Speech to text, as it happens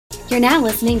You're now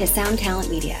listening to Sound Talent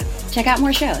Media. Check out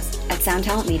more shows at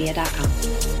soundtalentmedia.com.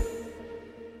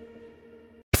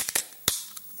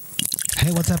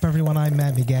 Hey, what's up, everyone? I'm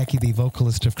Matt McGachy, the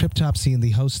vocalist of Cryptopsy and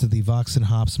the host of the Vox and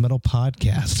Hops Metal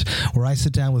Podcast, where I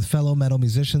sit down with fellow metal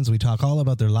musicians. We talk all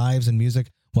about their lives and music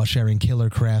while sharing killer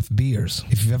craft beers.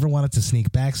 If you've ever wanted to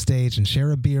sneak backstage and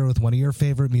share a beer with one of your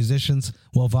favorite musicians,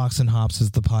 well, Vox and Hops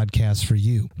is the podcast for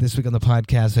you. This week on the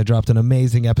podcast, I dropped an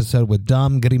amazing episode with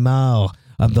Dom Grimal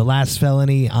of The Last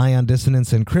Felony, Ion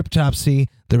Dissonance, and Cryptopsy.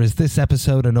 There is this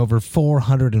episode and over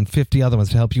 450 other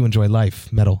ones to help you enjoy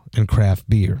life, metal, and craft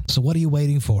beer. So what are you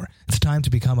waiting for? It's time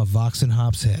to become a Vox and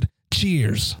Hops head.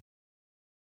 Cheers!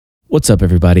 What's up,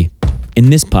 everybody? In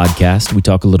this podcast, we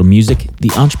talk a little music, the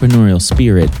entrepreneurial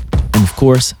spirit, and of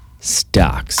course,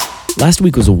 stocks. Last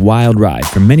week was a wild ride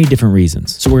for many different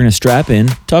reasons, so we're going to strap in,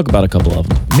 talk about a couple of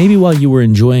them. Maybe while you were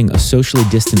enjoying a socially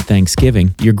distant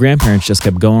Thanksgiving, your grandparents just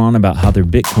kept going on about how their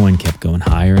Bitcoin kept going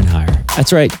higher and higher.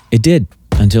 That's right, it did,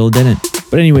 until it didn't.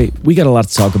 But anyway, we got a lot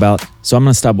to talk about, so I'm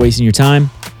going to stop wasting your time.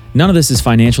 None of this is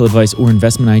financial advice or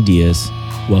investment ideas.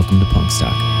 Welcome to Punk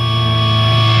Stock.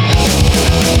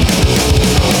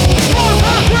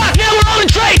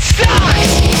 Trade stocks!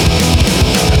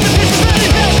 This is not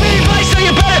investment advice, so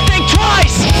you better think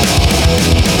twice!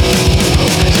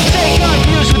 So take our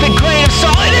views with a grain of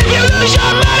salt, and if you lose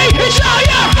your money, it's all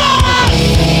your fault!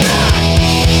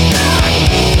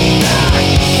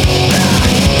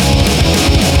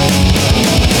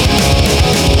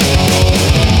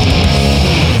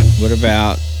 What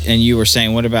about, and you were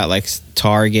saying, what about like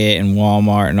Target and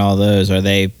Walmart and all those? Are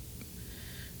they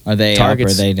Target's up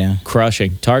or are they down?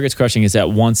 Crushing. Target's crushing. Is at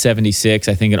 176,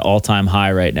 I think, an all-time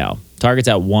high right now. Target's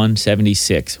at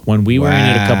 176. When we were in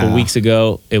it a couple weeks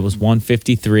ago, it was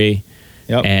 153.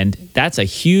 Yep. And that's a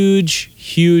huge,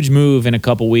 huge move in a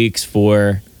couple weeks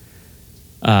for,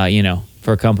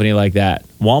 for a company like that.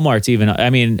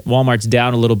 Walmart's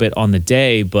down a little bit on the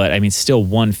day, but still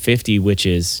 150, which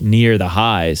is near the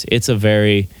highs. It's up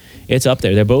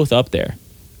there. They're both up there.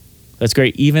 That's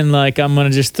great. Even I'm going to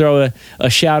just throw a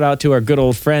shout out to our good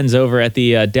old friends over at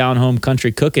the Down Home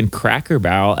Country Cookin' Cracker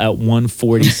Barrel at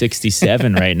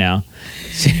 140.67 right now.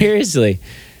 Seriously.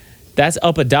 That's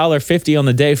up $1.50 on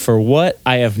the day for what?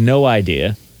 I have no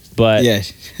idea. But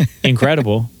yes.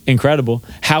 Incredible.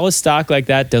 How a stock like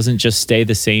that doesn't just stay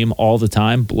the same all the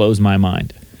time blows my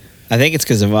mind. I think it's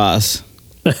because of us.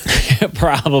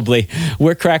 Probably.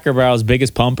 We're Cracker Barrel's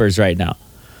biggest pumpers right now.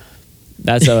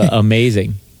 That's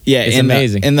amazing. Yeah, it's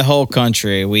amazing. In the whole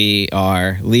country, we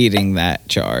are leading that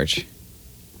charge.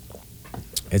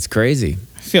 It's crazy.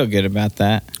 I feel good about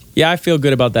that. Yeah, I feel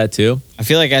good about that too. I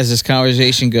feel like as this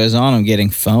conversation goes on, I'm getting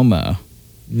FOMO.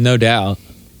 No doubt.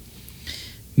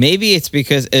 Maybe it's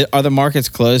because, are the markets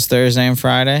closed Thursday and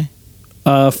Friday?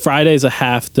 Friday's a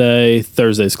half day,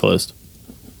 Thursday's closed.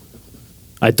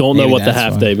 I don't know what the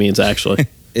half day means, actually.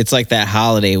 It's like that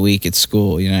holiday week at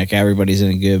school. Like everybody's in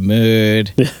a good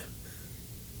mood.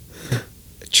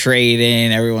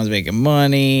 Trading, everyone's making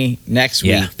money. Next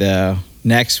week, it's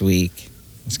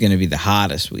going to be the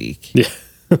hottest week. Yeah.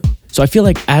 So I feel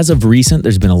like as of recent,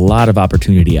 there's been a lot of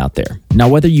opportunity out there. Now,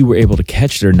 whether you were able to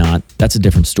catch it or not, that's a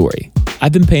different story.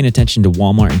 I've been paying attention to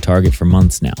Walmart and Target for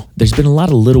months now. There's been a lot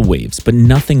of little waves, but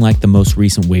nothing like the most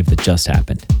recent wave that just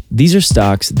happened. These are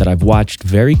stocks that I've watched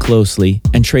very closely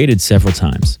and traded several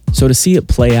times. So to see it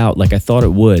play out like I thought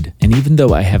it would, and even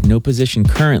though I have no position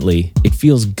currently, it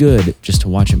feels good just to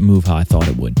watch it move how I thought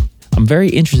it would. I'm very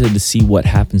interested to see what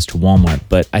happens to Walmart,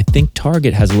 but I think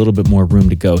Target has a little bit more room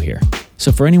to go here.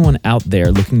 So for anyone out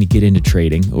there looking to get into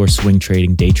trading or swing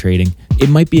trading, day trading, it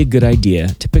might be a good idea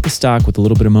to pick a stock with a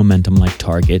little bit of momentum like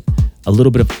Target, a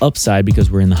little bit of upside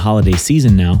because we're in the holiday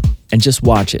season now, and just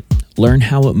watch it. Learn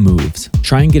how it moves.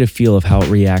 Try and get a feel of how it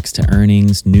reacts to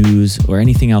earnings, news, or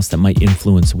anything else that might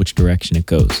influence which direction it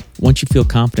goes. Once you feel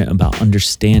confident about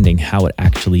understanding how it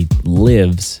actually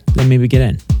lives, then maybe get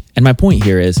in. And my point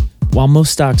here is, while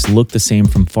most stocks look the same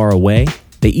from far away,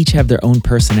 they each have their own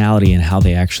personality and how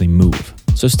they actually move.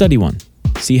 So study one,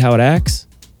 see how it acts,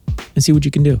 and see what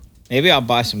you can do. Maybe I'll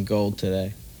buy some gold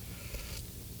today.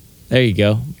 There you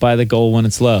go. Buy the gold when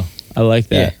it's low. I like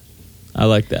that. Yeah. I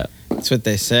like that. That's what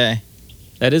they say.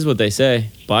 That is what they say.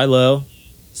 Buy low,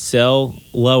 sell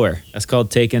lower. That's called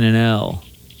taking an L.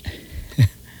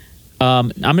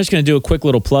 I'm just going to do a quick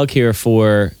little plug here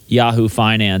for Yahoo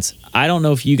Finance. I don't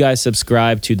know if you guys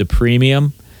subscribe to the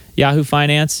premium Yahoo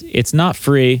Finance. It's not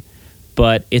free,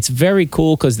 but it's very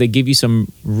cool because they give you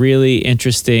some really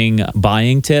interesting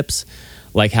buying tips,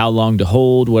 like how long to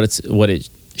hold, what it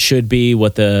should be,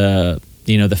 what the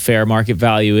fair market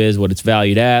value is, what it's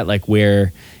valued at, like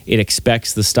where it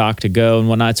expects the stock to go and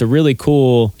whatnot. It's a really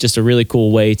cool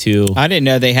way to. I didn't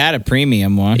know they had a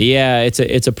premium one. Yeah, it's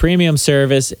a premium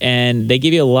service, and they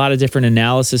give you a lot of different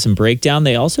analysis and breakdown.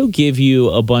 They also give you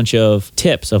a bunch of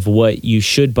tips of what you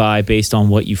should buy based on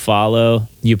what you follow.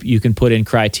 You can put in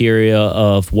criteria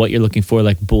of what you're looking for,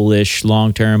 like bullish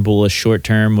long-term, bullish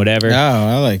short-term, whatever. Oh,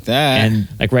 I like that. And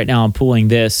like right now I'm pulling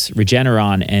this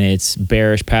Regeneron, and it's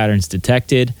bearish patterns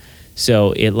detected.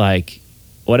 So it like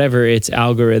whatever its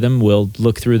algorithm will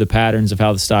look through the patterns of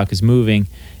how the stock is moving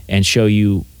and show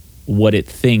you what it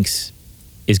thinks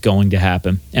is going to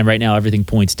happen. And right now everything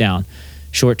points down.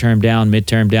 Short-term down,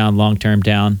 mid-term down, long-term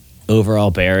down, overall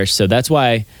bearish. So that's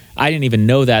why I didn't even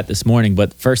know that this morning,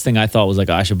 but the first thing I thought was like,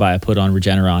 oh, I should buy a put on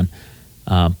Regeneron.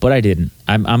 But I didn't.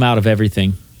 I'm out of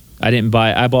everything.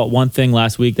 I bought one thing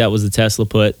last week. That was the Tesla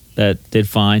put that did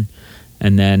fine.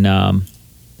 And then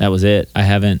that was it. I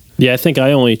haven't. Yeah, I think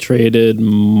I only traded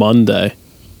Monday.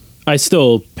 I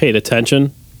still paid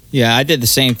attention. Yeah, I did the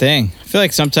same thing. I feel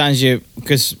like sometimes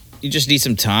because you just need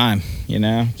some time,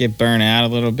 get burnt out a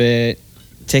little bit,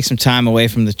 take some time away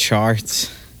from the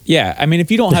charts. Yeah, I mean, if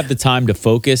you don't have the time to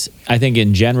focus, I think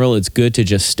in general it's good to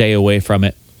just stay away from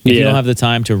it. If you don't have the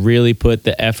time to really put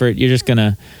the effort, you're just going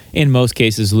to, in most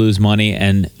cases, lose money.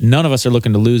 And none of us are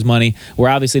looking to lose money. We're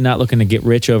obviously not looking to get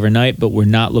rich overnight, but we're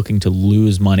not looking to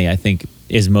lose money, I think,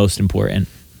 is most important.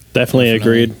 Definitely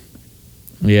agreed.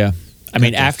 Yeah. I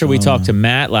mean, after we talked to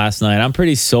Matt last night, I'm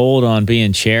pretty sold on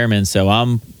being chairman, so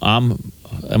I'm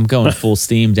going full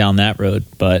steam down that road.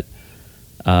 But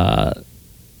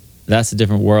that's a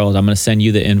different world. I'm going to send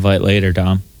you the invite later,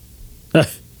 Dom.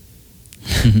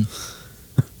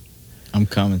 I'm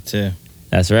coming too.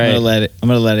 That's right. I'm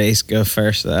gonna let Ace go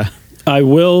first though. I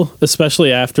will,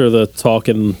 especially after the talk,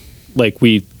 and like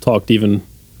we talked even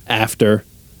after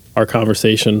our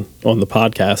conversation on the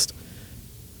podcast.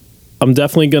 I'm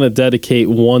definitely going to dedicate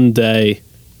one day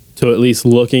to at least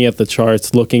looking at the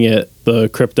charts, looking at the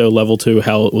crypto level 2,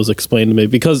 how it was explained to me,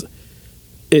 because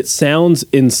it sounds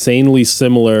insanely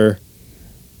similar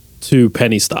to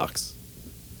penny stocks,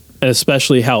 and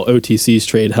especially how OTCs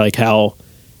trade, like how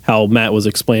Matt was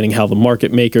explaining how the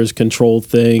market makers control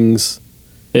things.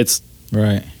 It's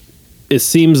right. It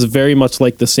seems very much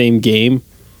like the same game.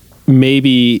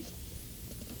 Maybe,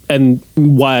 and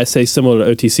why I say similar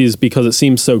to OTC is because it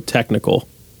seems so technical.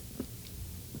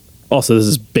 Also, this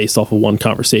is based off of one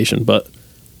conversation, but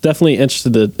definitely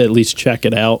interested to at least check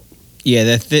it out.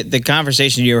 Yeah, the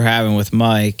conversation you were having with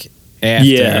Mike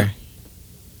after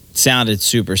sounded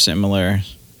super similar.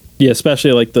 Yeah,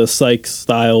 especially like the psych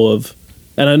style of,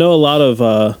 and I know a lot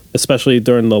of, especially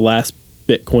during the last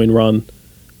Bitcoin run,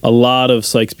 a lot of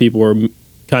Sykes people were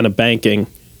kind of banking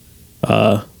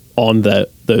on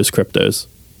those cryptos.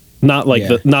 Not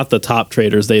like not the top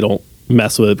traders. They don't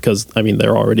mess with it because I mean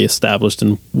they're already established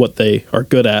in what they are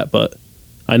good at. But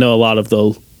I know a lot of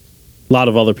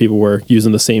other people were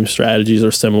using the same strategies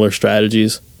or similar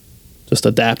strategies, just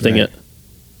adapting it.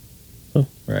 So,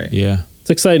 right. Yeah. It's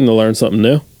exciting to learn something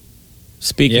new.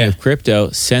 Speaking of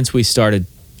crypto, since we started,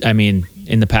 I mean,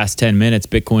 in the past 10 minutes,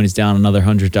 Bitcoin is down another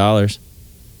 $100.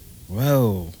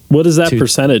 Whoa. What is that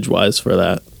percentage-wise for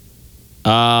that?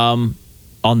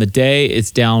 On the day, it's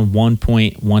down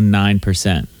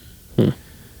 1.19%.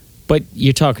 But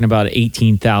you're talking about an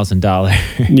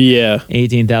 $18,000. Yeah.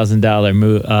 $18,000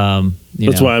 move.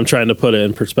 That's why I'm trying to put it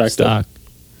in perspective. Stock.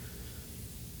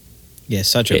 Yeah,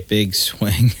 such a big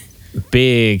swing.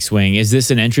 Big swing. Is this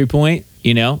an entry point?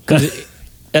 Because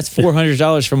that's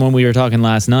 $400 from when we were talking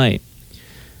last night.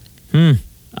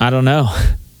 I don't know.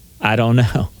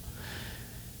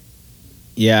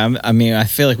 Yeah, I mean, I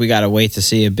feel like we got to wait to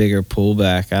see a bigger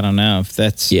pullback. I don't know if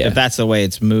that's the way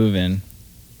it's moving.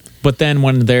 But then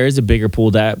when there is a bigger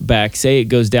pullback, say it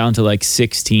goes down to like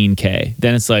 16K,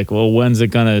 then it's like, well, when's it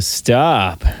going to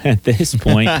stop at this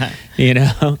point?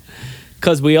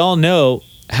 Because we all know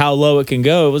how low it can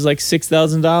go. It was like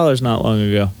 $6,000 not long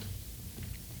ago.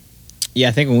 Yeah,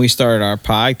 I think when we started our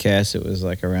podcast, it was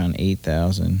like around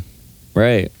 8,000.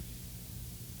 Right.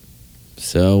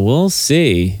 So we'll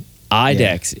see.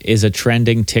 IDEX is a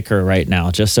trending ticker right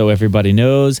now, just so everybody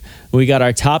knows. We got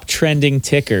our top trending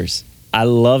tickers. I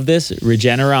love this.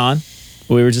 Regeneron.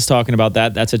 We were just talking about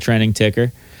that. That's a trending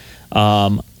ticker.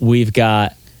 We've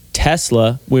got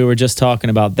Tesla. We were just talking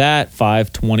about that.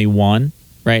 521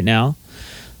 right now.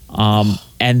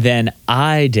 And then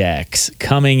IDEX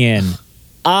coming in.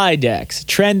 IDEX,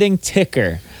 trending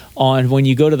ticker on when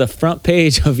you go to the front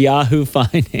page of Yahoo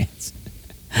Finance.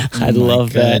 I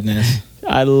love that.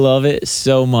 I love it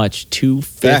so much.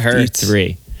 253. That hurts.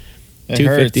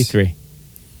 253.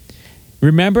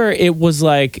 Remember, it was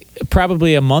like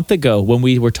probably a month ago when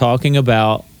we were talking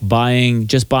about buying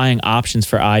options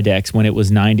for IDEX when it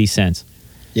was 90 cents.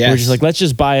 Yes. We're just like, let's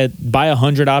just buy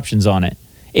 100 options on it.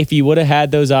 If you would have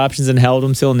had those options and held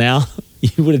them till now,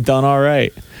 you would have done all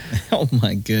right. Oh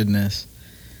my goodness.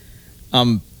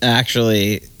 I'm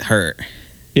actually hurt.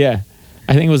 Yeah.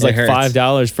 I think it was like hurts.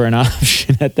 $5 for an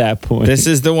option at that point. This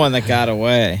is the one that got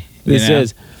away.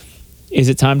 Is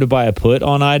it time to buy a put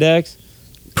on IDEX?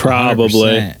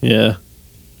 Probably. 100%. Yeah.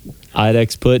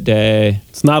 IDEX put day.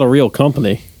 It's not a real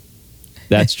company.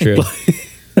 That's true.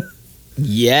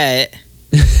 Yet.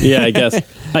 Yeah, I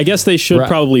guess they should Right.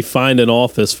 probably find an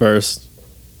office first.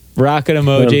 Rocket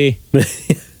emoji.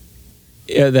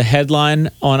 Yeah, the headline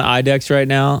on IDEX right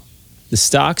now: the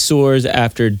stock soars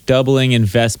after doubling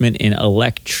investment in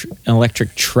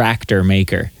electric tractor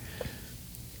maker.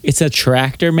 It's a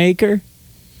tractor maker.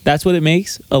 That's what it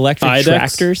makes. Electric IDEX?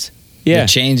 tractors. Yeah. They're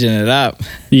changing it up.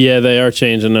 Yeah, they are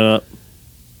changing it up.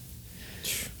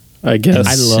 I guess.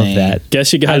 I love that.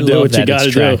 Guess you got I to do love what you that got to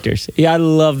it's do. tractors. Yeah, I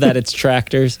love that it's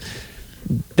tractors.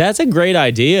 That's a great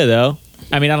idea, though.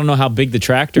 I mean, I don't know how big the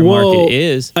tractor market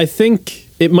is. I think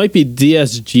it might be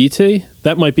DSGT.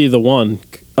 That might be the one.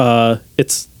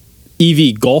 It's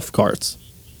EV golf carts.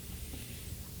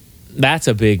 That's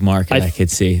a big market I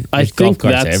could see. I There's golf think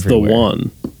carts that's everywhere. the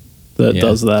one that Yeah.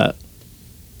 does that.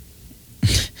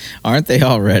 Aren't they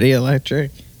already electric?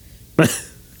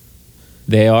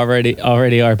 They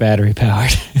already are battery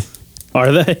powered.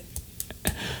 Are they?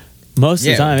 Most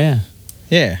of the time, yeah.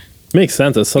 Yeah. Makes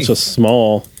sense. It's such a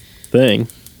small thing.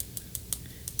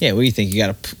 Yeah, what do you think? You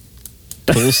got to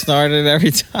pull start it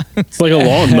every time? It's like a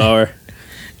lawnmower.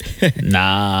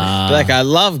 Nah. Like, I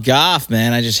love golf,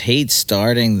 man. I just hate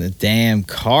starting the damn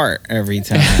cart every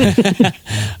time.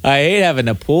 I hate having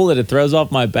to pull it. It throws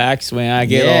off my backswing. I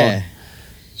get all...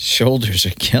 Shoulders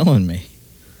are killing me.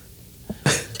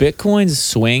 Bitcoin's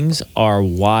swings are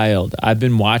wild. I've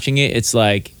been watching it. It's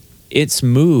like its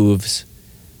moves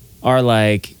are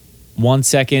like 1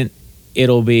 second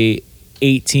it'll be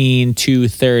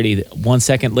 18,230. 1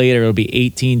 second later it'll be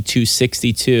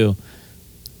 18,262.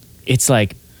 It's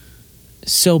like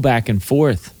so back and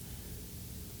forth.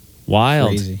 Wild.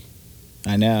 Crazy.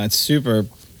 I know. It's super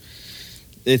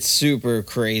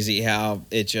crazy how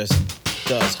it just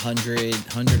does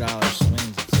 $100 swings.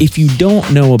 If you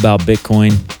don't know about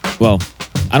Bitcoin, well,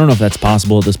 I don't know if that's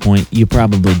possible at this point. You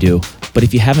probably do. But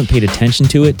if you haven't paid attention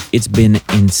to it, it's been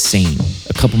insane.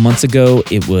 A couple months ago,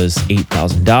 it was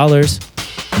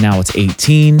 $8,000. Now it's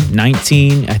 18,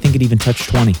 19. I think it even touched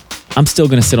 20. I'm still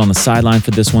going to sit on the sideline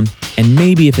for this one. And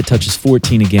maybe if it touches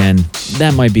 14 again,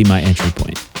 that might be my entry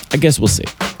point. I guess we'll see.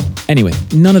 Anyway,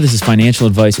 none of this is financial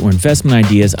advice or investment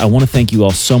ideas. I want to thank you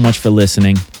all so much for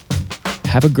listening.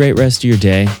 Have a great rest of your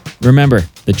day. Remember,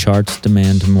 the charts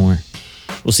demand more.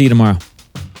 We'll see you tomorrow.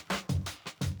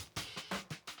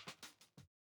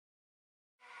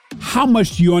 How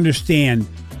much do you understand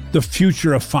the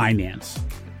future of finance?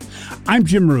 I'm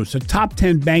Jim Roos, a top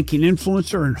 10 banking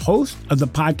influencer and host of the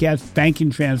podcast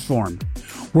Banking Transformed,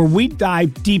 where we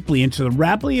dive deeply into the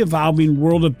rapidly evolving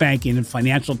world of banking and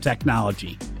financial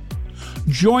technology.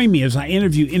 Join me as I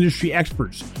interview industry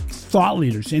experts, thought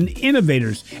leaders, and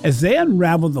innovators as they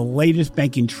unravel the latest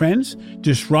banking trends,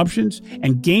 disruptions,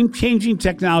 and game-changing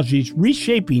technologies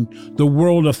reshaping the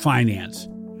world of finance.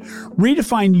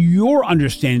 Redefine your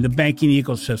understanding of the banking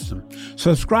ecosystem.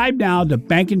 Subscribe now to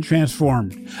Banking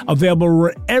Transformed, available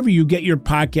wherever you get your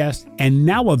podcast and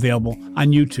now available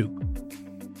on YouTube.